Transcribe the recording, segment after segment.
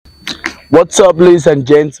What's up, ladies and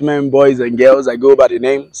gentlemen, boys and girls? I go by the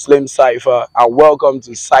name Slim Cypher, and welcome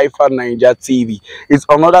to Cypher Niger TV. It's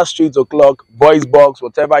another street o'clock, voice box,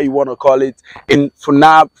 whatever you want to call it, in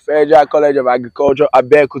Funaab, Federal College of Agriculture,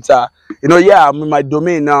 abeokuta. Yeah, I'm in my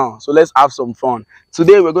domain now, so let's have some fun.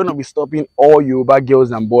 Today, we're going to be stopping all Yoruba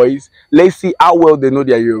girls and boys. Let's see how well they know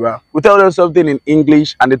their Yoruba. We tell them something in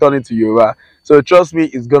English, and they turn it to Yoruba. So trust me,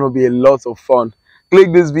 it's going to be a lot of fun.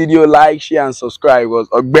 Click this video, like, share, and subscribe. Because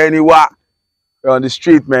Ogbeni Wa, we're on the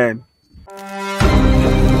street, man.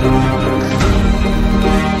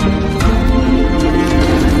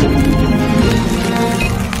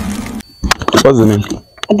 What's the name?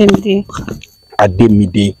 Ademide.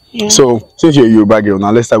 Ademide. Yeah. So, since you're a Yoruba girl, now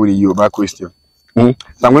let's start with a Yoruba question. So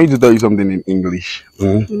I'm going to tell you something in English.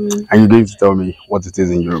 And you're going to tell me what it is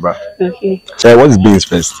in Yoruba. Okay. So, what is beans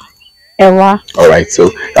first? Ewa. Alright, so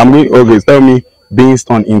okay, tell me beans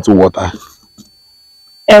turn into water.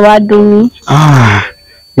 Ewa domi.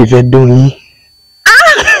 If you're doing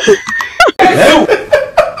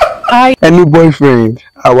any boyfriend,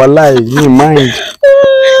 our life, you mind.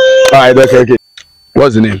 Alright, okay.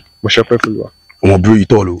 What's the name? What's your preference?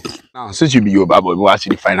 Now, since you be Yoruba, but we'll ask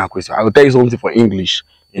you the final question. I will tell you something for English.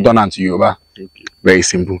 You turn into Yoruba. Okay. Very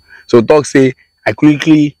simple. So talk say, I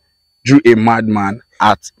quickly drew a madman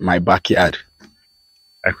at my backyard.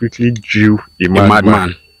 I quickly drew a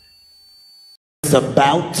madman. It's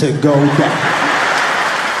about to go down.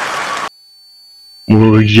 The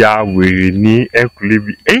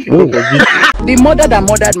mother that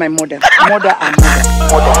murdered my mother. Mother and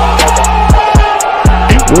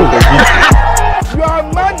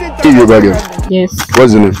mother. Yes.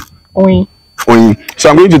 What's the name? Oyin. Oyin. So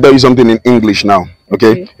I'm going to tell you something in English now.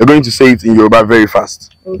 Okay? You're going to say it in Yoruba very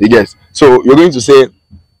fast. Okay. You guess. So you're going to say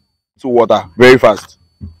to water very fast.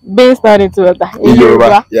 Beans turn into water. In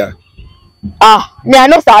Yoruba. Yeah. Me I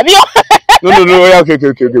know sabi. No. Yeah, okay,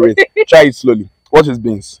 wait. Try it slowly. What is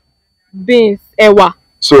beans? Beans. Ewa.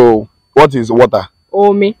 So what is water?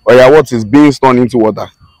 Omi. Oh yeah, what is beans turn into water?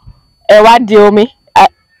 Ewa diomi.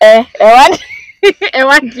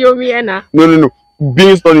 Ewa diomi ena. No.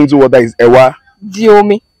 Beans turn into water is ewa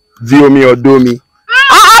diomi. Diomi or domi.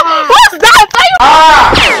 What's that?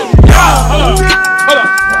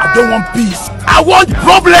 I don't want peace. I want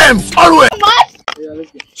problems always.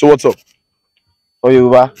 So what's up? Oh,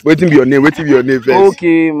 Yoruba. Waiting be your name first.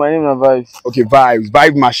 Okay, my name is Vibes. Okay,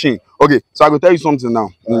 Vibe machine. Okay, so I will tell you something now.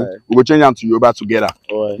 Right. We will change them to Yoruba together.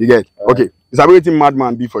 Right. You get? Okay. Is that waiting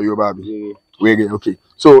madman be for Yoruba? Yeah. Okay.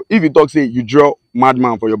 So if you talk say you draw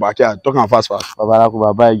madman for your backyard, talk fast.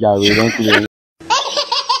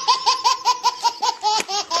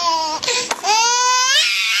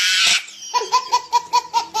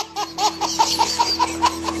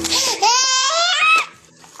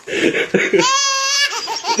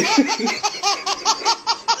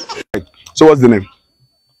 So what's the name?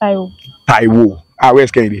 Taiwo.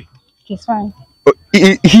 Where's Kennedy? She's fine.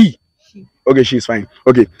 He. Okay, she's fine.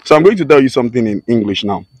 Okay, so I'm going to tell you something in English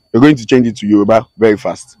now. You're going to change it to Yoruba very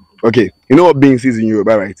fast. Okay, you know what beans is in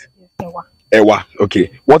Yoruba, right? Ewa. Ewa. Okay,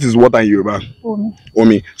 what is water in Yoruba?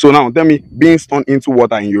 Omi. So now tell me, beans turn into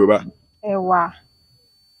water in Yoruba. Ewa.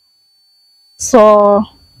 So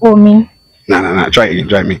omi. Nah. Try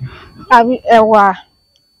me. Ewa.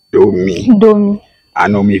 Domi. I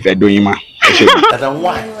know me if I doing ma.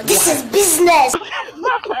 This is business.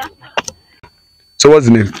 So what's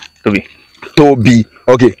the name? Toby.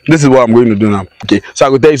 Okay, this is what I'm going to do now. Okay, so I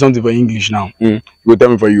will tell you something for English now. You will tell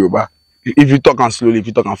me for Yoruba. If you talk on slowly, if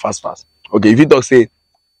you talk on fast. Okay, if you talk say,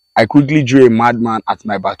 I quickly drew a madman at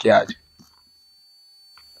my backyard.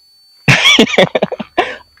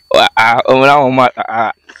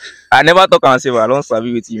 I never talk and say, I don't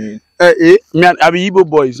sabi what you mean. Me and I be Igbo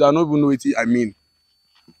boy, so I don't even know what I mean.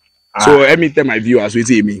 So let me tell my viewers what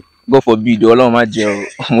I mean. God forbid, the Lord my jail.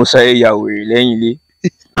 Musai Yahweh, Lenny.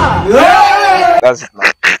 That's it,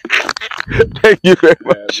 man. Thank you very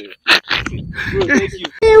much. Thank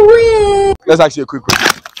you. Let's ask you a quick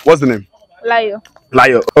question. What's the name?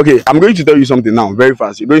 Layo. Okay, I'm going to tell you something now, very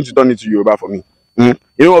fast. You're going to turn it to Yoruba for me. You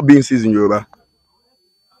know what beans is in Yoruba?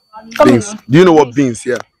 Beans. Do you know what beans?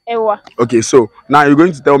 Yeah. Ewa. Okay, so now you're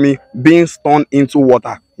going to tell me beans turn into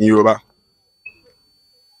water in Yoruba.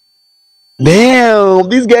 Damn,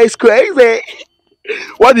 this guy is crazy.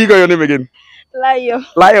 What do you call your name again?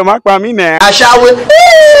 Layo. Mark by me now. I shall win.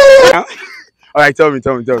 All right, tell me.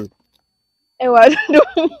 Ewa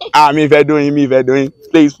domi. Me if I doing.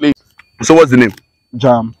 Please. So what's the name?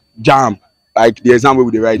 Jam. Like the example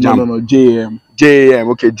with the right jam. No. JM.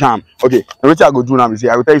 Okay, jam. Okay. Now what I go do now is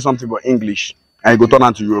I will tell you something for English. And you go turn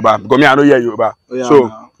on to Yoruba. Because me, I know you're Yoruba. Oh, yeah,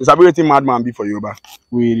 so Is ability madman be for Yoruba?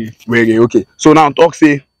 Really? Really, okay. So now talk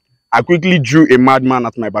say, I quickly drew a madman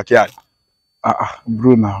at my backyard.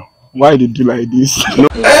 Bro, now. Why did you do like this? No,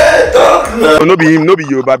 no be him, no be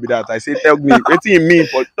Yoruba be that. I say, tell me, what do you mean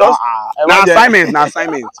for just now assignment.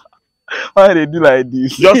 Why they do like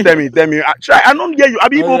this? Just tell me. Try. I don't get you.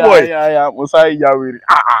 Abi Igbo boy. Yeah. Musai Yawiri.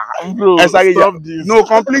 Bro, stop this. No,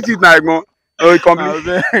 complete it now, man. Oh,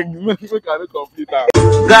 complete. We cannot complete that.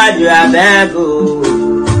 God, you are there,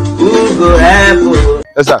 who go help?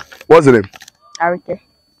 Yes, sir. What's the name?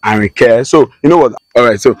 Arike. So, you know what? All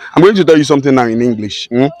right. So, I'm going to tell you something now in English.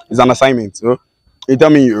 It's an assignment. So, you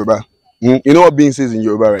tell me in Yoruba. You know what beans is in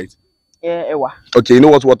Yoruba, right? Yeah, ewa. Okay. You know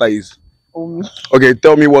what water is? Omi. Okay.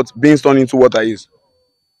 Tell me what beans turn into water is.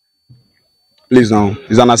 Please now.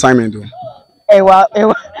 It's an assignment. Ewa.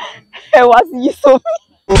 See so.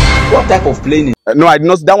 What type of plane? No, I did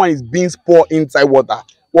not. That one is beans pour inside water.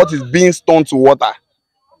 What is beans turn to water?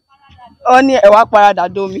 Only ewa parada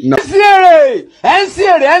domi. No. NCR.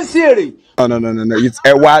 No. It's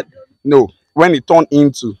ewa. No. When it turn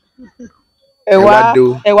into Ewa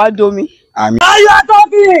domi. I mean, Now you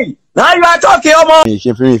are talking, Omo.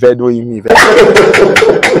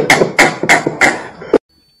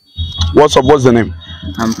 What's up? What's the name?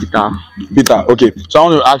 I'm Peter. Peter. Okay. So I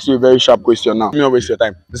want to ask you a very sharp question now. Let me not waste your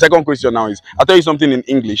time. The second question now is, I'll tell you something in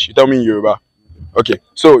English. You tell me in Yoruba. Okay.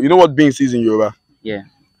 So you know what beans is in Yoruba? Yeah.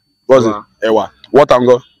 What's it? Ewa. What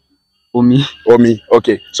angle? Omi. Omi.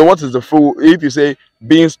 Okay. So what is the full? If you say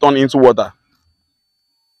beans turn into water?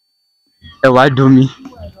 Why do me? Say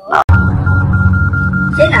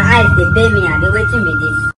na eyes they pay me and they waiting me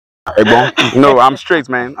this. No, I'm straight,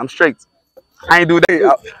 man. I'm straight. I ain't do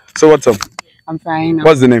that. So what's up? I'm fine.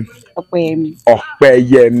 What's the name? Okay. Me.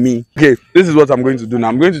 Okay, this is what I'm going to do now.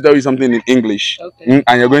 I'm going to tell you something in English. Okay.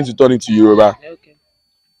 And you're going to turn it to Yoruba. Okay.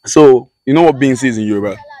 So, you know what beans is in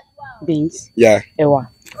Yoruba? Beans. Yeah. Ewa.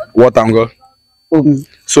 What angle? Omi.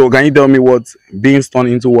 So, can you tell me what beans turn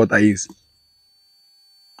into water is?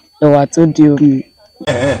 Ewa to do me.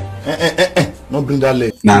 Don't bring that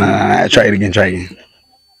leg. Nah. Try it again.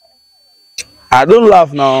 I don't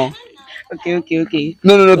laugh now. Okay.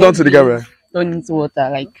 No, turn to the camera. Turn into water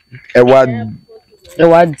like. Ewa.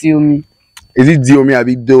 Ewa do me. Is it Diomi or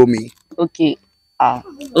Domi? Okay.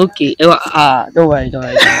 Okay. Ewa. Don't worry.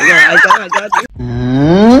 I got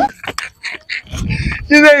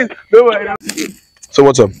She says, don't worry. So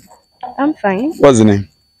what's up? I'm fine. What's the name?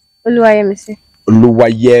 Oluwayemisi.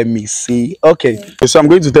 Oluwayemisi. Okay. So I'm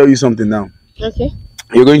going to tell you something now. Okay.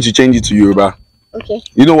 You're going to change it to Yoruba. Okay.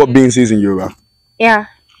 You know what beans is in Yoruba? Yeah.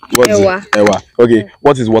 What's Ewa. it? Ewa. Okay.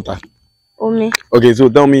 What is water? Omi. Okay, so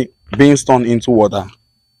tell me, beans turn into water.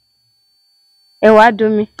 Ewa do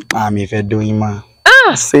me. Me if you're doing man.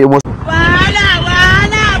 Say what?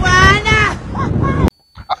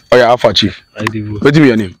 Oh yeah, Alpha Chief. What do you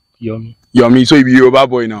your name? Yomi. Yomi. So you be Yoruba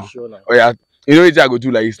boy now. Sure. Like. Oh yeah. You know what I go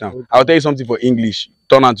do like this now? Okay. I'll tell you something for English.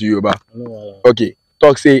 Turn on to Yoruba. No. Okay.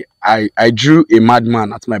 Talk say I drew a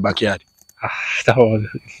madman at my backyard. That one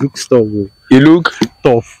looks tough. You look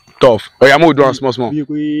Tough. Oh yeah, I'm gonna do small. You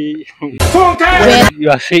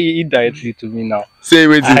are saying it directly to me now. Say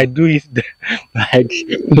wait. I do it like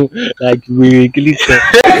we really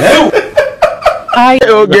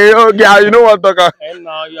Okay. You know what, Talker? And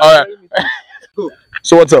now you All right.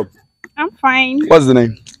 So what's up? I'm fine. What's the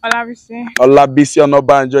name? Olabisi. Olabisi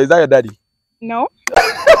Onobanjo. Is that your daddy? No.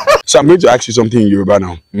 So I'm going to ask you something in Yoruba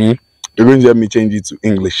now. You're going to help me change it to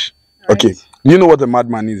English. Right. Okay. You know what a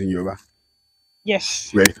madman is in Yoruba?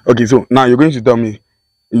 Yes. Right. Okay, so now you're going to tell me,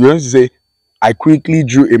 you're going to say, I quickly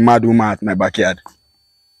drew a mad woman at my backyard.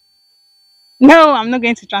 No, I'm not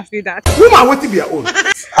going to translate that. Woman, what to be your own?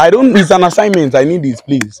 It's an assignment. I need it,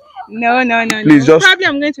 please. No. Please just. Probably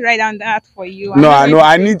I'm going to write down that for you.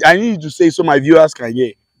 I need you to say so my viewers can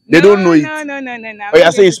hear. They don't know it. No. Oh,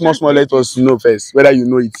 you're saying small, let us know first whether you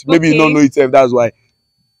know it. Maybe you don't know it, that's why.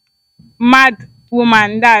 Mad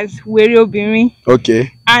woman, that's were obìnrin.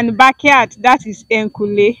 Okay. And backyard, that is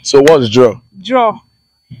enkule. So what's draw? Draw.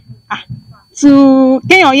 To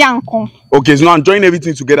kéèyàn yá nǹkan. Okay, so now I'm joining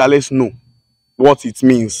everything together. Let's know what it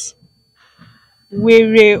means.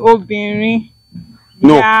 Were obìnrin.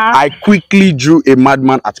 No, Yeah. I quickly drew a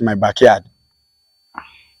madman at my backyard.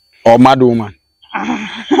 Or mad woman.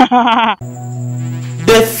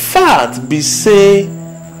 The fact be say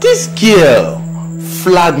this girl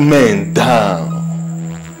flag men down.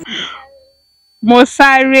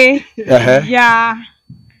 Mosare. Yeah.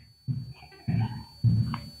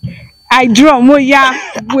 I draw mo ya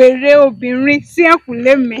were obìnrin sí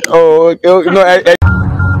ẹ̀kúnlé mi. Oh, okay. No,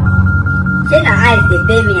 Say na eyes they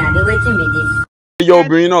pay me and they waiting me this. you're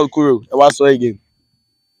bringing out Kuro. What's so again?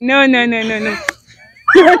 No.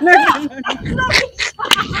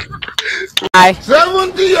 I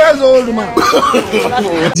 70 years old man.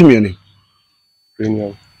 What's your name?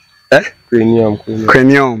 Cranium. Eh? Cranium.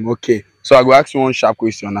 Cranium. Okay. So I go ask you one sharp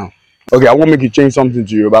question now. Okay, I won't make you change something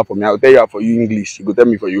to Yoruba for me. I'll tell you for you English. You go tell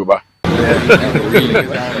me for Yoruba.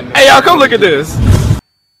 Hey, y'all, come look at this.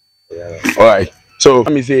 All right. So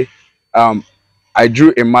let me say, I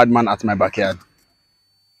drew a madman at my backyard.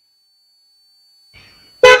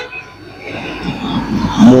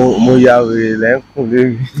 Mo yawe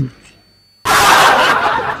lenkun.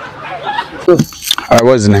 Alright,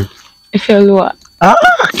 what's his name? Ifeoluwa.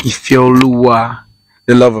 Ifeoluwa.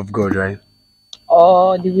 The love of God, right?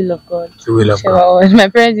 Oh, the will of God. The will of Sure, God. my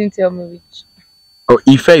parents didn't tell me which. Oh,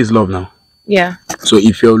 Ife is love now. Yeah. So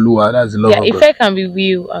Ifeoluwa, that's the love of God. Ife can be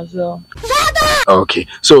will as well. Okay.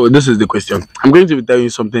 So this is the question. I'm going to tell you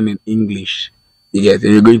something in English. You get it?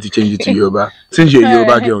 You're going to change it to Yoruba. Since you're a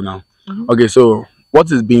Yoruba girl now. Okay, so what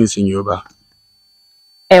is beans in Yoruba?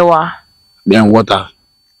 Ewa. Then water.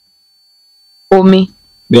 Omi.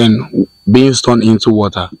 Then beans turn into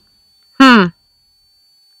water.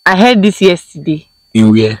 I heard this yesterday In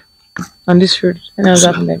where? on this road when I was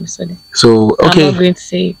at Bible study. So okay. I'm not going to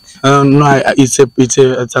say it. No,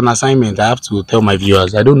 it's an assignment. I have to tell my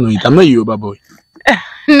viewers. I don't know it. I'm not a Yoruba boy.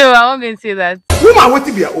 No, I won't going to say that. Woman, what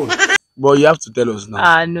to be your own? But you have to tell us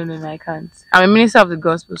now. No, I can't. I'm a minister of the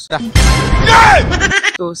gospel.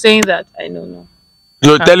 So saying that, I know no.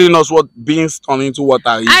 You're telling us what beans turn into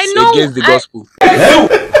water is I know, against the gospel. No,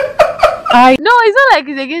 it's not like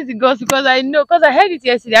it's against the gospel because I know, because I heard it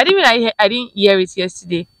yesterday. I didn't hear it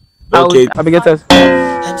yesterday. Okay. Abeokuta.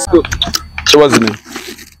 So what's the name?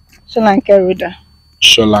 Solanke Ruda.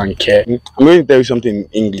 Sholanke. I'm going to tell you something in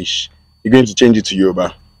English. You're going to change it to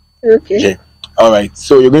Yoruba. Okay. Alright.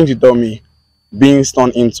 So you're going to tell me beans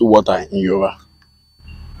turn into water in Yoruba.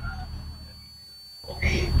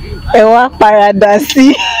 Ewa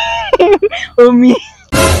paradasi. Omi.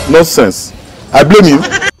 Nonsense. I blame you.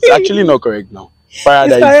 It's actually not correct now.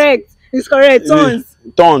 Paradise. It's correct. Turns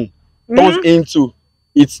into.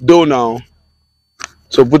 It's dough now.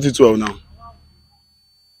 So put it well now.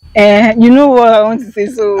 You know what I want to say,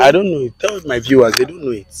 so I don't know it. Tell my viewers, they don't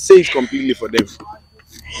know it. Say it completely for them. God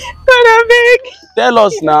I beg. Tell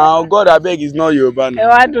us now. God I beg is not Yoruba now.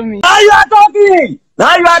 Ewa do me. Now you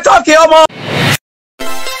are talking, Omo.